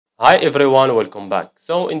Hi everyone, welcome back.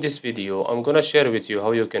 So in this video, I'm gonna share with you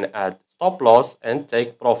how you can add stop loss and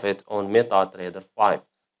take profit on MetaTrader 5.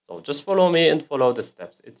 So just follow me and follow the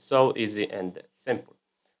steps. It's so easy and simple.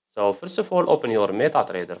 So first of all, open your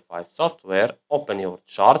MetaTrader 5 software, open your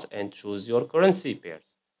chart and choose your currency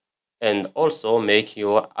pairs. And also make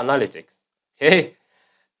your analytics. Okay.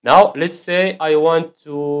 Now let's say I want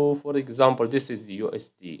to, for example, this is the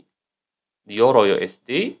USD. The euro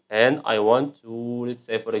USD, and I want to, let's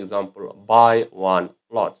say for example, buy one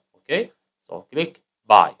lot. Okay, so click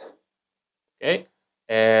buy. Okay,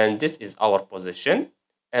 and this is our position,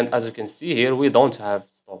 and as you can see here, we don't have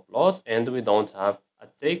stop loss and we don't have a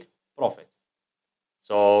take profit.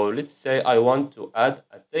 So let's say I want to add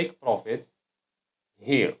a take profit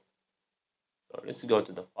here. So let's go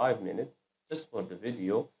to the 5 minutes just for the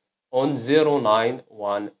video on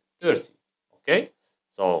 09130. Okay,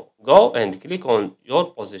 so go and click on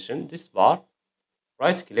your position, this bar,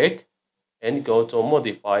 right click and go to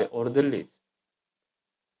modify or delete.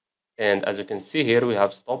 And as you can see here, we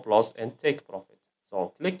have stop loss and take profit.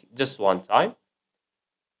 So click just one time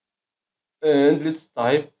and let's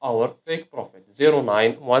type our take profit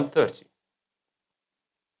 09130.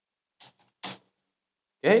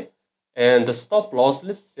 Okay, and the stop loss,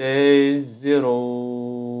 let's say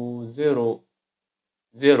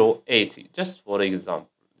 0.80, just for example,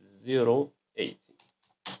 0.80.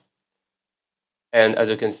 And as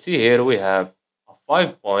you can see here, we have a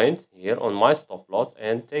 5 point here on my stop loss,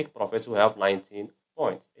 and take profits we have 19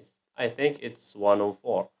 points. I think it's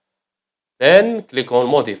 104. Then click on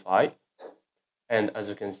modify, and as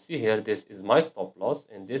you can see here, this is my stop loss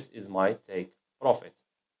and this is my take profit.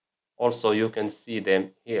 Also, you can see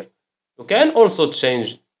them here. You can also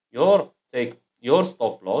change your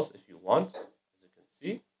stop loss if you want. As you can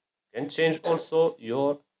see, you can change also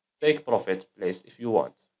your take profit place if you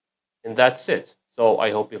want. And that's it. So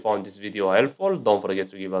I hope you found this video helpful. Don't forget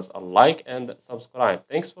to give us a like and subscribe.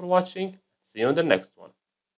 Thanks for watching. See you in the next one.